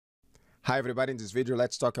Hi everybody, in this video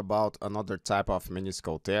let's talk about another type of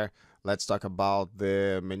meniscal tear. Let's talk about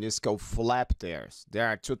the meniscal flap tears. There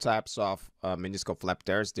are two types of meniscal flap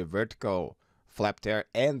tears, the vertical flap tear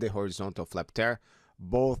and the horizontal flap tear.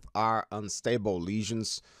 Both are unstable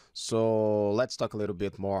lesions. So let's talk a little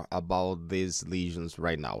bit more about these lesions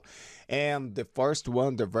right now. And the first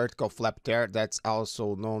one, the vertical flap tear, that's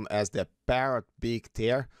also known as the parrot beak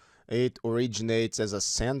tear. It originates as a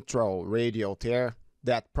central radial tear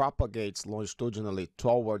that propagates longitudinally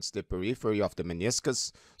towards the periphery of the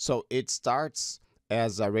meniscus. So it starts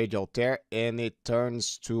as a radial tear and it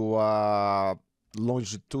turns to a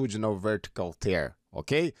longitudinal vertical tear,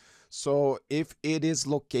 okay? So if it is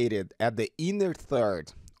located at the inner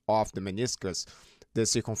third of the meniscus, the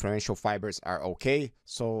circumferential fibers are okay,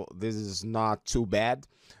 so this is not too bad.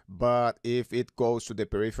 But if it goes to the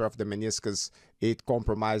periphery of the meniscus, it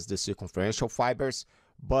compromises the circumferential fibers.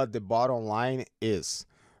 But the bottom line is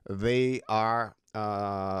they are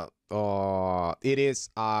it is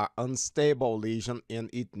an unstable lesion and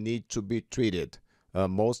it needs to be treated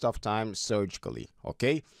most of time surgically,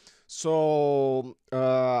 okay? So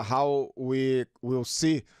how we will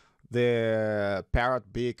see the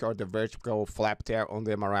parrot beak or the vertical flap tear on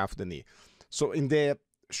the MRI of the knee. So in the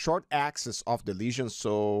short axis of the lesion,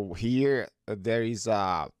 so here there is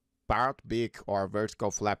a parrot beak or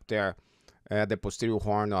vertical flap tear at the posterior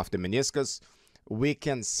horn of the meniscus. We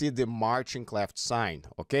can see the marching cleft sign,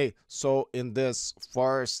 okay? So in this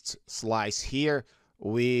first slice here,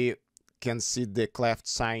 we can see the cleft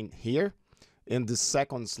sign here. In the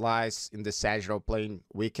second slice, in the sagittal plane,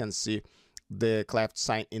 we can see the cleft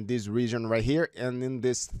sign in this region right here. And in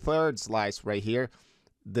this third slice right here,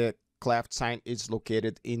 the cleft sign is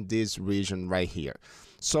located in this region right here.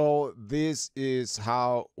 So this is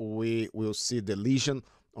how we will see the lesion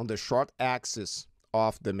on the short axis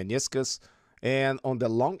of the meniscus, and on the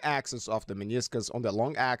long axis of the meniscus, on the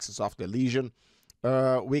long axis of the lesion,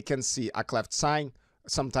 we can see a cleft sign,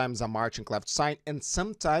 sometimes a marching cleft sign, and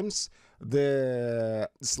sometimes the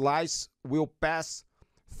slice will pass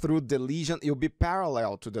through the lesion. It will be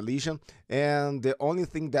parallel to the lesion, and the only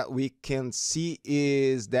thing that we can see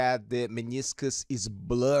is that the meniscus is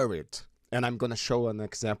blurred. And I'm going to show an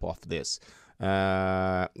example of this in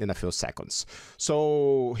a few seconds.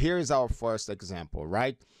 So here's our first example,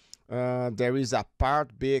 right? There is a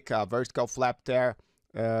parrot beak, a vertical flap tear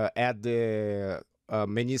at the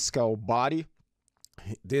meniscal body.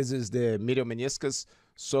 This is the medial meniscus.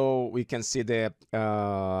 So we can see the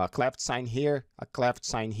cleft sign here, a cleft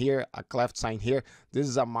sign here, a cleft sign here. This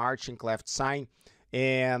is a marching cleft sign,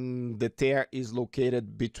 and the tear is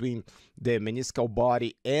located between the meniscal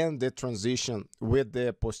body and the transition with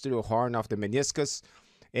the posterior horn of the meniscus.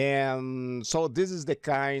 And so this is a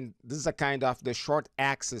kind of the short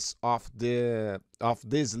axis of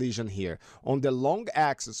this lesion here. On the long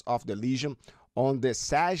axis of the lesion, on the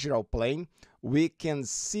sagittal plane, we can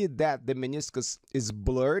see that the meniscus is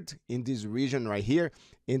blurred in this region right here.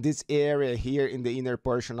 In this area here, in the inner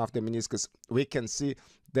portion of the meniscus, we can see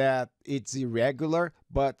that it's irregular,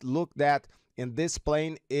 but look that in this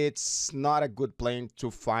plane, it's not a good plane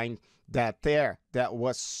to find that tear that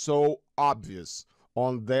was so obvious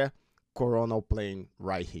on the coronal plane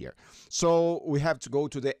right here. So we have to go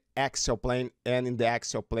to the axial plane, and in the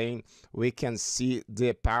axial plane we can see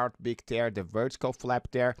the parrot beak tear, the vertical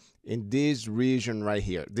flap tear in this region right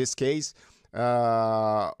here. This case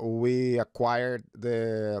we acquired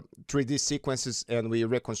the 3D sequences and we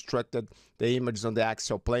reconstructed the images on the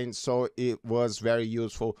axial plane, so it was very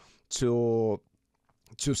useful to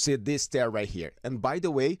see this tear right here. And by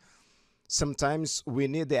the way, sometimes we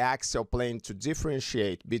need the axial plane to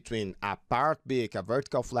differentiate between a parrot beak, a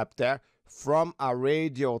vertical flap tear, from a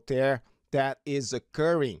radial tear that is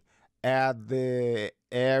occurring at the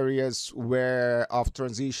areas of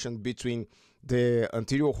transition between the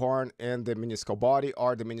anterior horn and the meniscal body,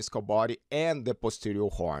 or the meniscal body and the posterior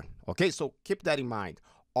horn. Okay, so keep that in mind.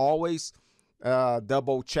 Always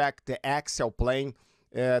double check the axial plane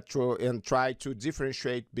and try to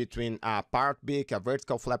differentiate between a parrot beak, a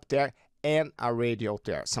vertical flap tear, and a radial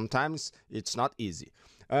tear. Sometimes it's not easy.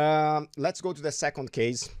 Let's go to the second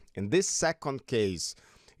case. In this second case,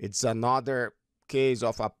 it's another case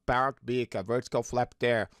of a parrot beak, a vertical flap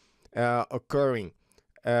tear occurring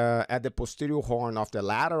at the posterior horn of the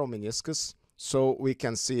lateral meniscus. So we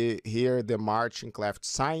can see here the marching cleft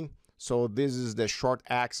sign. So this is the short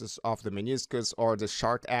axis of the meniscus, or the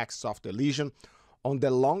short axis of the lesion. On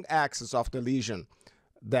the long axis of the lesion,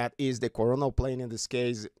 that is the coronal plane in this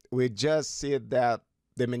case, we just see that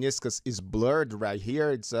the meniscus is blurred right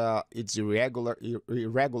here. It's irregular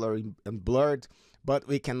and blurred, but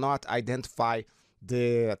we cannot identify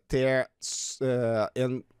the tear,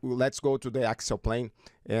 and let's go to the axial plane,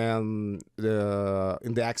 and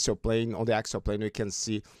in the axial plane, on the axial plane, we can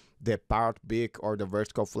see the part big or the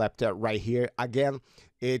vertical flap tear right here. Again,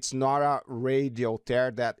 it's not a radial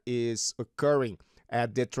tear that is occurring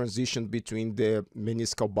at the transition between the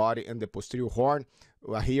meniscal body and the posterior horn.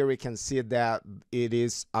 Here we can see that it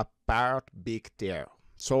is a part big tear.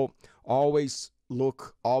 So always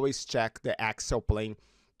look, always check the axial plane,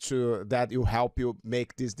 to that will help you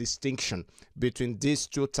make this distinction between these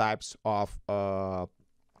two types of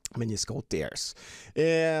meniscal tears.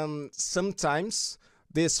 And sometimes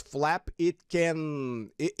this flap, it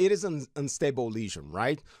is an unstable lesion,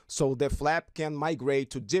 right? So the flap can migrate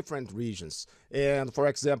to different regions. And for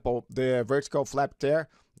example, the vertical flap tear,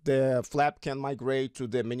 the flap can migrate to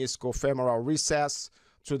the meniscofemoral recess,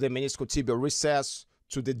 to the meniscotibial recess,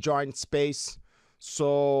 to the joint space.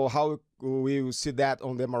 So how we will see that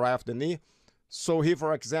on the MRI of the knee? So here,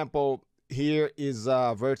 for example, here is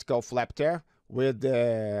a vertical flap tear with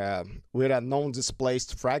a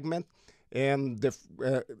non-displaced fragment, and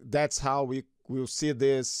that's how we will see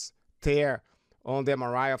this tear on the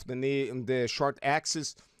MRI of the knee. In the short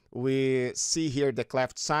axis, we see here the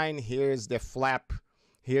cleft sign. Here's the flap.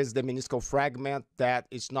 Here's the meniscal fragment that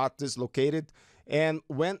is not dislocated. And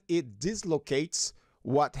when it dislocates,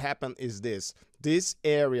 what happened is this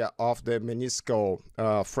area of the meniscal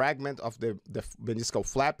fragment of the meniscal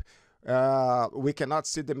flap, we cannot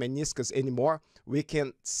see the meniscus anymore. We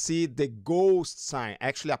can see the ghost sign,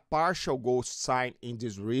 actually a partial ghost sign in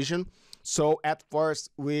this region. So at first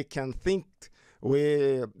we can think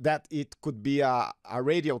that it could be a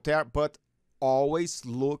radial tear, but always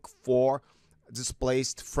look for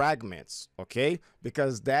displaced fragments, okay?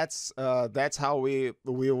 Because that's how we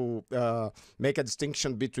will make a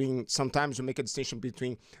distinction between, sometimes we make a distinction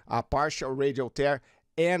between a partial radial tear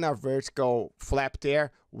and a vertical flap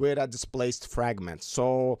tear with a displaced fragment.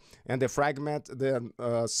 So, and the fragment,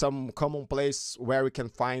 some common place where we can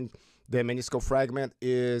find the meniscal fragment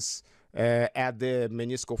is at the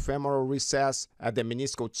meniscofemoral recess, at the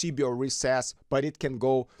meniscotibial recess, but it can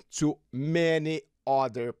go to many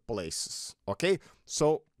other places, okay?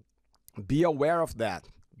 So be aware of that.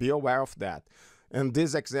 Be aware of that. In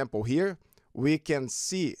this example here, we can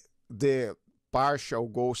see the partial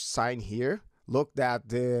ghost sign here. Look that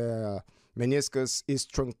the meniscus is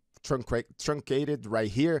truncated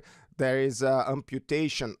right here. There is an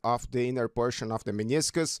amputation of the inner portion of the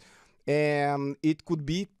meniscus, and it could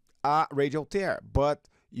be a radial tear, but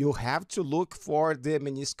you have to look for the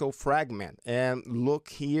meniscal fragment. And look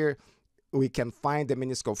here, we can find the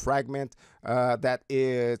meniscal fragment that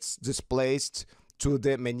is displaced to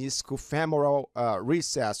the meniscofemoral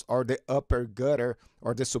recess, or the upper gutter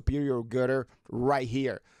or the superior gutter right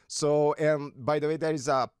here. So, and by the way, there is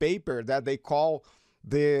a paper that they call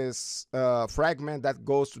this fragment that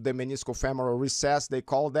goes to the meniscofemoral recess, they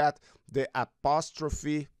call that the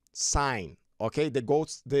apostrophe sign, okay?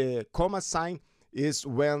 The comma sign is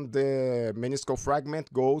when the meniscal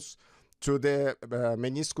fragment goes to the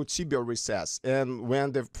meniscotibial recess, and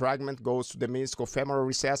when the fragment goes to the meniscofemoral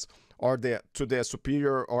recess or to the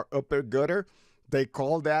superior or upper gutter, they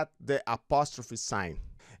call that the apostrophe sign.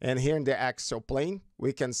 And here in the axial plane,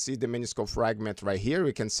 we can see the meniscal fragment right here.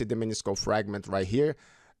 We can see the meniscal fragment right here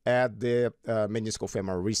at the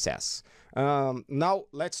meniscofemoral recess. Now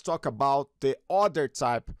let's talk about the other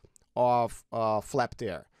type of flap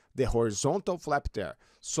tear, the horizontal flap tear.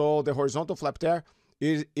 So the horizontal flap tear,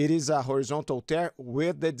 it is a horizontal tear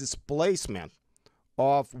with the displacement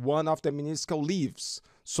of one of the meniscal leaves.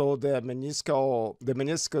 So the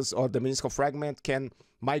meniscus or the meniscal fragment can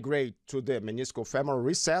migrate to the meniscofemoral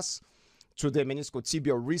recess, to the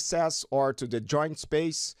meniscotibial recess, or to the joint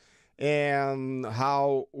space. And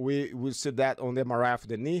how we will see that on the MRI of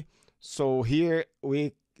the knee. So here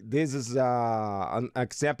this is an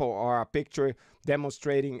example or a picture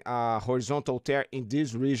demonstrating a horizontal tear in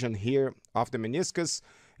this region here of the meniscus.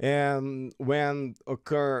 And when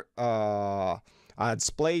occur a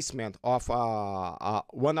displacement of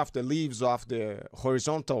one of the leaves of a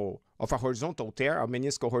horizontal tear, a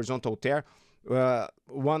meniscal horizontal tear,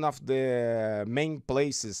 one of the main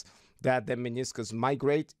places that the meniscus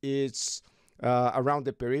migrate is around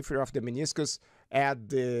the periphery of the meniscus at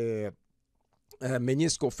the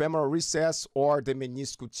meniscofemoral recess or the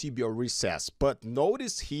meniscotibial recess. But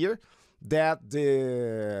notice here that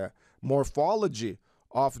the morphology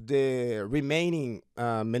of the remaining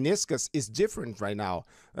meniscus is different right now.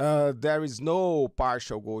 There is no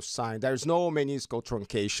partial ghost sign. There is no meniscal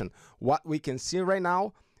truncation. What we can see right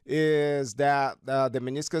now is that the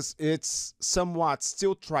meniscus, it's somewhat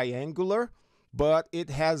still triangular, but it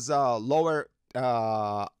has a lower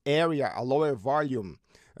area, a lower volume.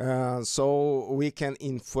 So we can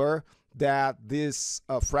infer that this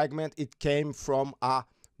fragment, it came from a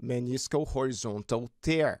meniscal horizontal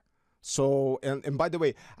tear. So, and by the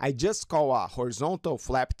way, I just call a horizontal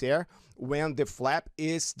flap tear when the flap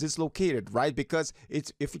is dislocated, right? Because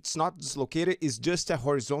if it's not dislocated, it's just a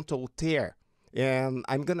horizontal tear. And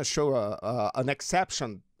I'm gonna show an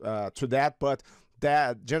exception to that, but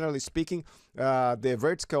that, generally speaking, the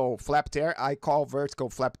vertical flap tear, I call vertical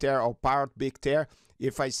flap tear or parrot beak tear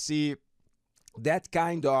if I see that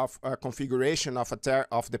kind of configuration of a tear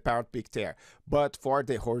of the parrot beak tear. But for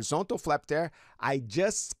the horizontal flap tear, I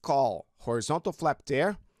just call horizontal flap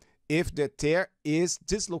tear if the tear is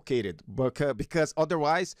dislocated, because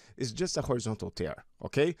otherwise it's just a horizontal tear.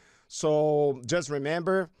 Okay, so just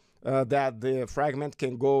remember that the fragment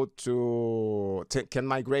can can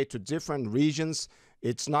migrate to different regions.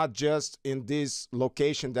 It's not just in this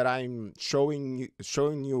location that I'm showing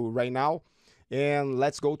you right now. And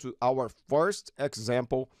let's go to our first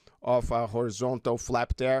example of a horizontal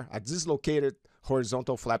flap tear, a dislocated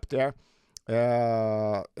horizontal flap tear.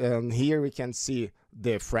 And here we can see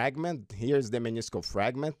the fragment. Here's the meniscal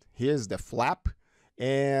fragment. Here's the flap.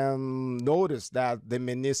 And notice that the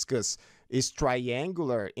meniscus is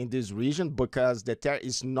triangular in this region because the tear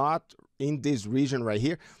is not in this region right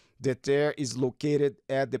here. The tear is located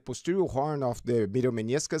at the posterior horn of the medial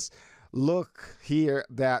meniscus. Look here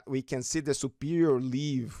that we can see the superior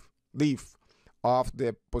leaf of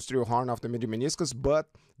the posterior horn of the medial meniscus, but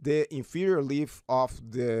the inferior leaf of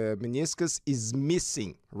the meniscus is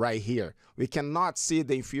missing right here. We cannot see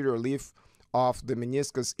the inferior leaf of the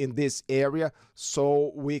meniscus in this area,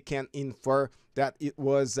 so we can infer that it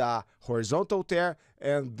was a horizontal tear,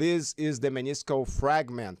 and this is the meniscal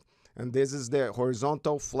fragment, and this is the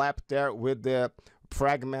horizontal flap tear with the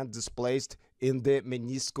fragment displaced in the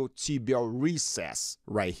meniscotibial recess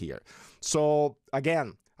right here. So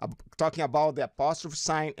again, I'm talking about the apostrophe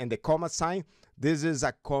sign and the comma sign. This is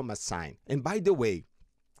a comma sign. And by the way,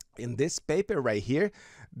 in this paper right here,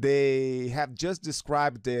 they have just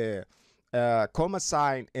described the comma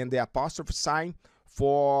sign and the apostrophe sign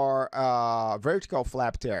for vertical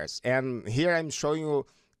flap tears. And here I'm showing you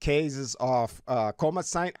cases of comma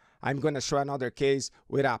sign. I'm going to show another case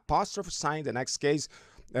with apostrophe sign, the next case,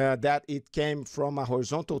 that it came from a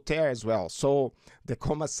horizontal tear as well. So the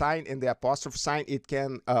comma sign and the apostrophe sign, it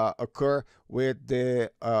can occur with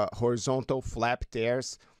the horizontal flap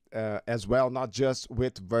tears as well, not just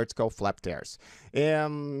with vertical flap tears.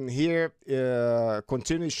 And here,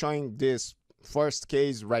 continue showing this first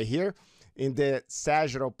case right here. In the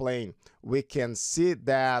sagittal plane, we can see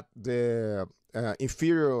that the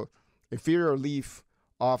inferior leaf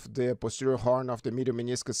of the posterior horn of the medial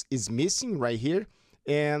meniscus is missing right here,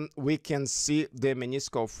 and we can see the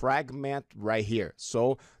meniscal fragment right here.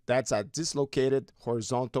 So that's a dislocated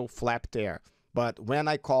horizontal flap tear. But when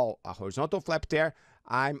I call a horizontal flap tear,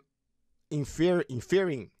 I'm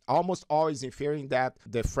inferring, almost always inferring, that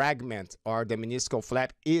the fragment or the meniscal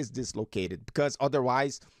flap is dislocated, because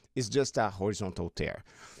otherwise it's just a horizontal tear.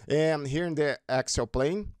 And here in the axial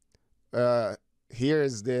plane, here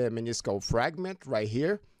is the meniscal fragment right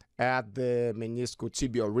here at the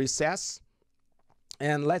meniscotibial recess.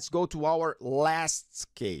 And let's go to our last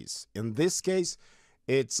case. In this case,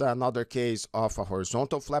 it's another case of a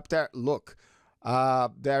horizontal flap tear. Look,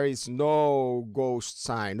 there is no ghost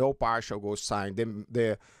sign, no partial ghost sign.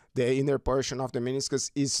 The inner portion of the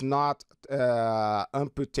meniscus is not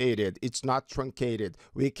amputated, it's not truncated.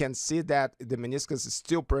 We can see that the meniscus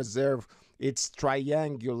still preserve its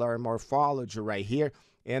triangular morphology right here,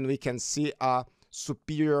 and we can see a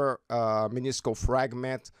superior meniscal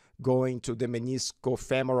fragment going to the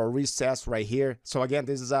meniscofemoral recess right here. So again,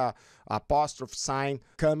 this is a apostrophe sign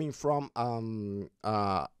coming from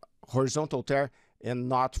horizontal tear and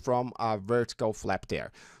not from a vertical flap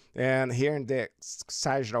tear. And here in the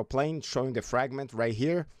sagittal plane, showing the fragment right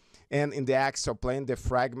here, and in the axial plane, the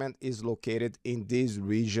fragment is located in this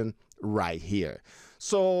region right here.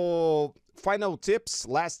 So final tips,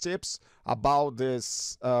 last tips about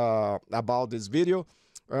this video.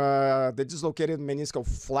 The dislocated meniscal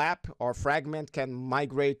flap or fragment can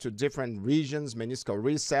migrate to different regions: meniscal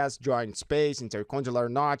recess, joint space, intercondylar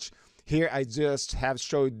notch. Here I just have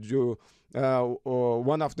showed you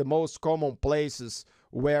one of the most common places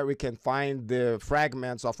where we can find the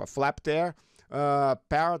fragments of a flap tear.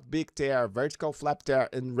 Parrot beak tear, vertical flap tear,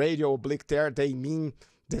 and radial oblique tear, they mean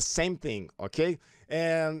the same thing, okay?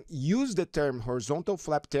 And use the term horizontal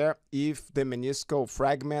flap tear if the meniscal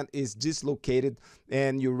fragment is dislocated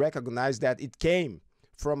and you recognize that it came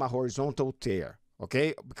from a horizontal tear,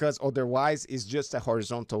 okay? Because otherwise it's just a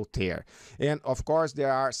horizontal tear. And of course,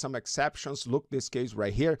 there are some exceptions. Look, this case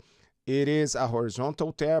right here, it is a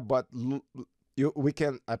horizontal tear, but we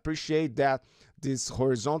can appreciate that this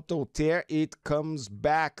horizontal tear, it comes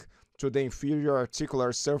back to the inferior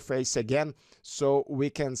articular surface again. So we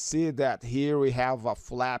can see that here we have a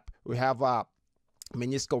flap, we have a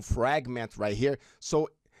meniscal fragment right here. So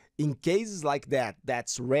in cases like that,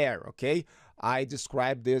 that's rare, okay? I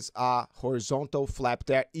describe this a horizontal flap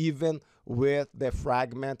tear, even with the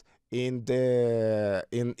fragment in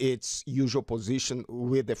its usual position.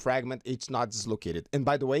 With the fragment, it's not dislocated. And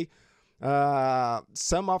by the way,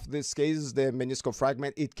 some of these cases, the meniscal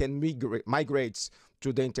fragment, it can migrates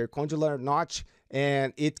to the intercondylar notch,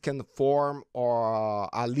 and it can form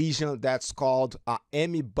a lesion that's called a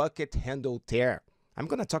Emmy bucket handle tear. I'm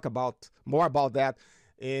going to talk more about that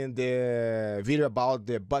in the video about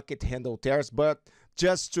the bucket handle tears, but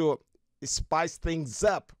just to spice things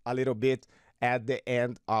up a little bit at the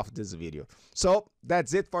end of this video. So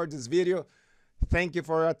that's it for this video. Thank you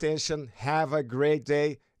for your attention. Have a great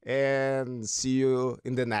day and see you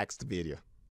in the next video.